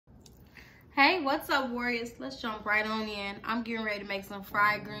Hey, what's up, warriors? Let's jump right on in. I'm getting ready to make some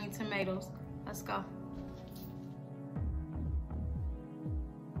fried green tomatoes. Let's go.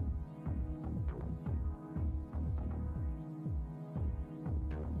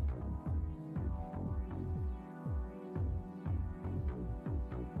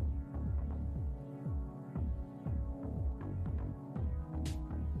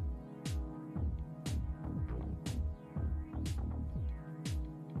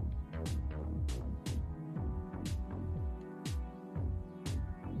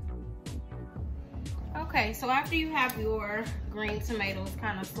 Okay, so after you have your green tomatoes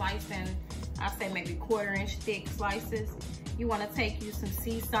kind of sliced in, I'll say maybe 1/4 inch thick slices, you want to take you some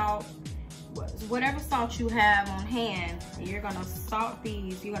sea salt, whatever salt you have on hand. You're going to salt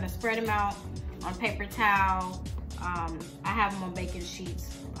these. You're going to spread them out on paper towel. I have them on baking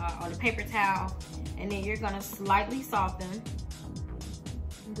sheets on a paper towel, and then you're going to slightly salt them.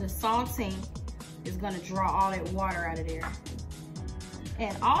 The salting is going to draw all that water out of there.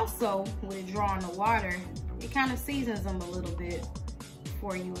 And also, with it drawing the water, it kind of seasons them a little bit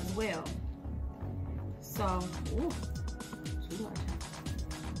for you as well. So, ooh, too much.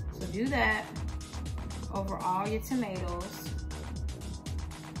 So do that over all your tomatoes.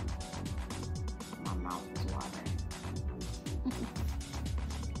 My mouth is watering.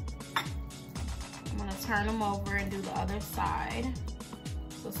 I'm gonna turn them over and do the other side.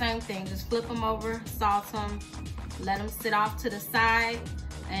 So same thing, just flip them over, salt them, let them sit off to the side,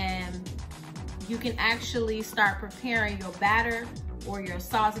 and you can actually start preparing your batter or your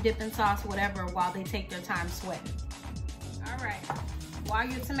sauce, dipping sauce, whatever, while they take their time sweating. All right, while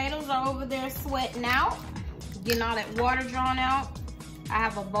your tomatoes are over there sweating out, getting all that water drawn out, I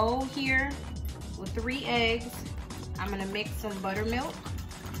have a bowl here with 3 eggs. I'm gonna mix some buttermilk.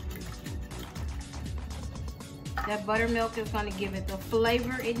 That buttermilk is gonna give it the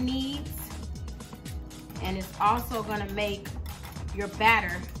flavor it needs. And it's also gonna make your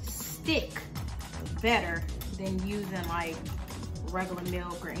batter stick better than using like regular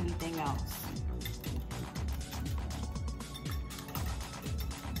milk or anything else.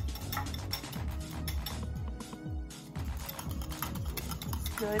 It's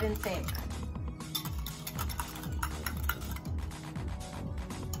good and thick.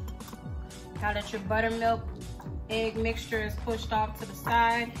 Now that your buttermilk egg mixture is pushed off to the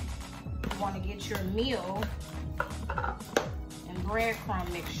side, you want to get your meal and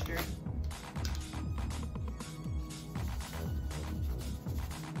breadcrumb mixture.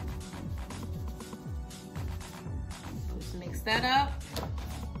 Just mix that up.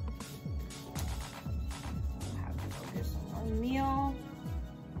 Have to go get some more meal.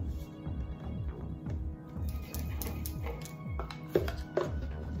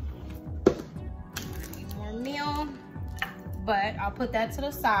 Need more meal. But I'll put that to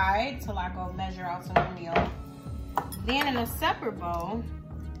the side till I go measure out some more meal. Then in a separate bowl,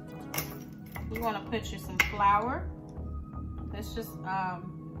 you want to put you some flour. It's just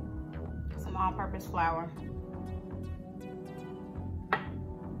some all-purpose flour.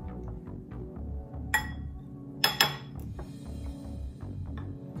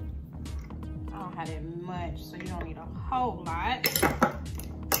 I don't have that much, so you don't need a whole lot.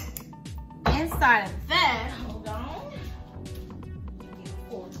 Inside of that, hold on.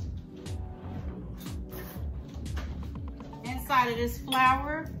 Inside of this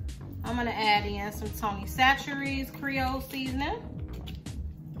flour, I'm gonna add in some Tony Chachere's Creole seasoning.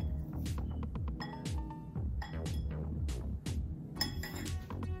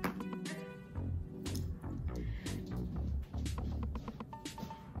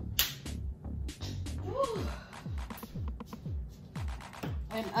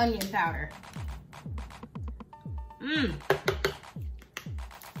 And onion powder.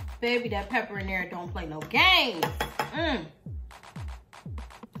 Baby, that pepper in there don't play no games.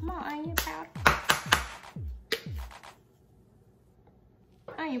 Come on, onion powder.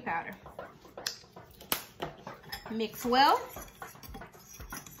 Onion powder. Mix well.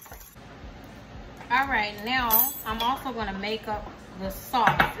 All right, now I'm also gonna make up the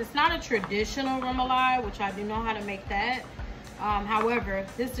sauce. It's not a traditional remoulade, which I do know how to make that. However,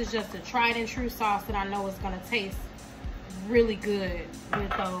 this is just a tried and true sauce that I know is gonna taste really good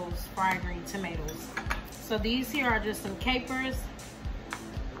with those fried green tomatoes. So these here are just some capers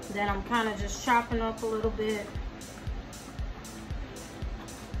that I'm kind of just chopping up a little bit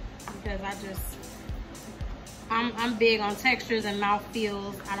because I'm big on textures and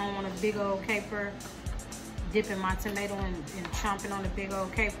mouthfeels. I don't want a big old caper dipping my tomato and chomping on a big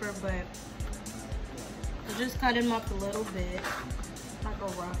old caper, but I just cut him up a little bit, like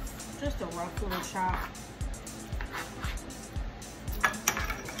just a rough little chop.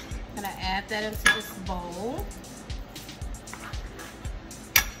 I'm gonna add that into this bowl.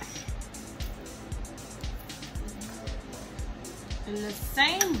 In the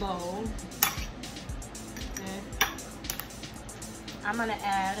same bowl, I'm gonna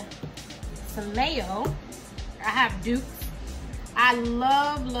add some mayo. I have Duke's. I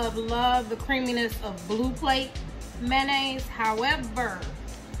love, love, love the creaminess of Blue Plate mayonnaise. However,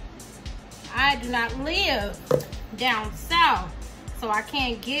 I do not live down south, so I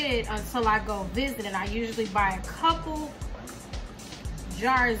can't get it until I go visit, and I usually buy a couple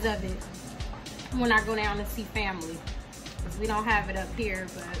jars of it when I go down to see family, because we don't have it up here.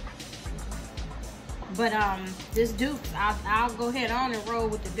 But this Duke's, I'll go ahead on and roll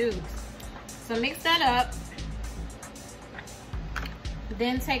with the Duke's. So mix that up.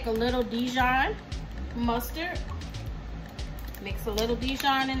 Then take a little Dijon mustard. Mix a little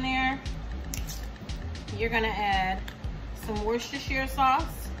Dijon in there. You're gonna add some Worcestershire sauce.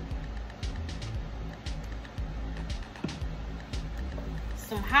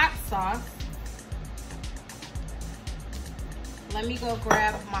 Some hot sauce. Let me go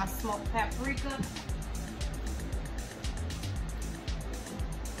grab my smoked paprika.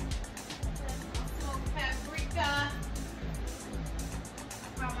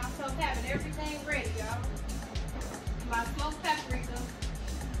 Having everything ready, y'all. My smoked paprika,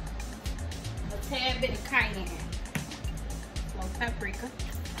 a tad bit of cayenne, smoked paprika,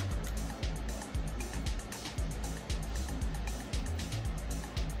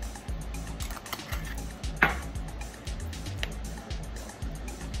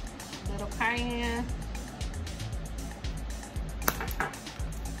 little cayenne,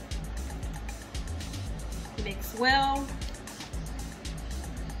 mix well.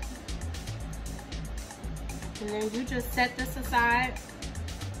 And then you just set this aside.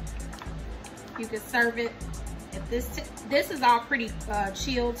 You can serve it at this is all pretty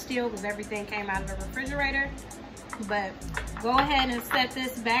chilled still, because everything came out of the refrigerator. But go ahead and set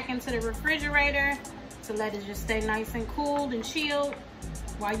this back into the refrigerator to let it just stay nice and cooled and chilled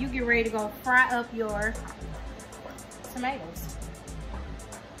while you get ready to go fry up your tomatoes.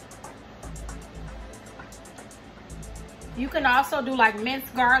 You can also do like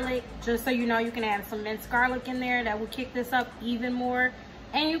minced garlic, just so you know. You can add some minced garlic in there. That will kick this up even more.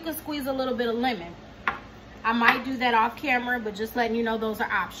 And you can squeeze a little bit of lemon. I might do that off camera, but just letting you know those are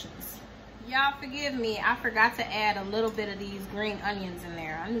options. Y'all forgive me, I forgot to add a little bit of these green onions in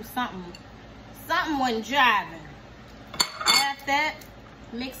there. I knew something wasn't jiving. Add that,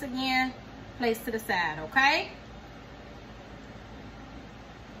 mix again, place to the side, okay?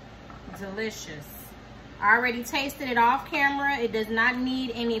 Delicious. I already tasted it off camera. It does not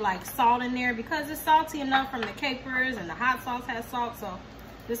need any like salt in there because it's salty enough from the capers, and the hot sauce has salt, so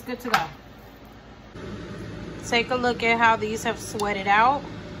it's good to go. Take a look at how these have sweated out.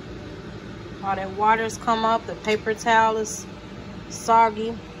 All that water's come up. The paper towel is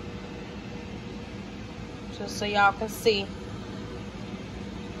soggy. Just so y'all can see.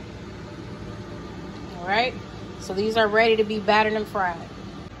 All right, so these are ready to be battered and fried.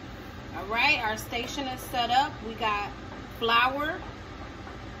 All right, our station is set up. We got flour,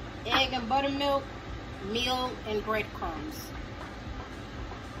 egg and buttermilk, meal, and breadcrumbs.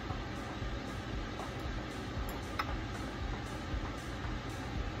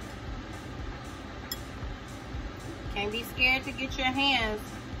 Can't be scared to get your hands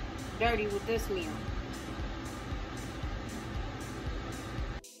dirty with this meal.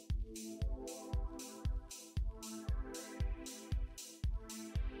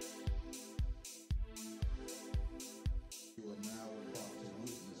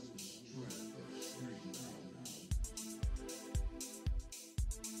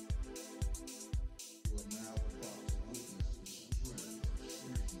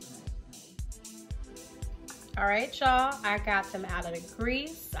 All right, y'all, I got them out of the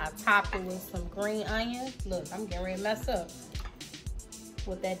grease. I topped it with some green onions. Look, I'm getting ready to mess up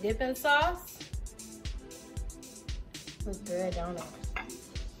with that dipping sauce. Looks good, don't it?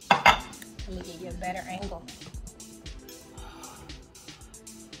 Let me get you a better angle.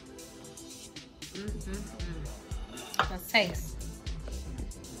 Let's taste.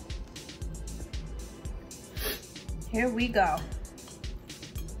 Here we go.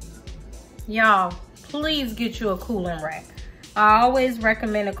 Y'all, please get you a cooling rack. I always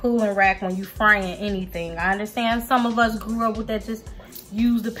recommend a cooling rack when you frying anything. I understand some of us grew up with that, just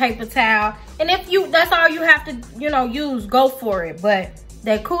use the paper towel. And if that's all you have to, use, go for it. But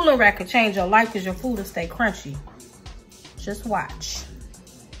that cooling rack could change your life because your food will stay crunchy. Just watch.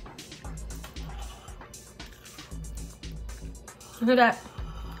 Look at that.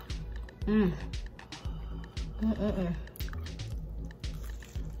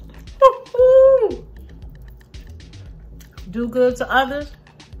 do good to others,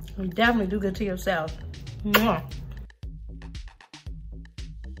 and definitely do good to yourself. Mwah.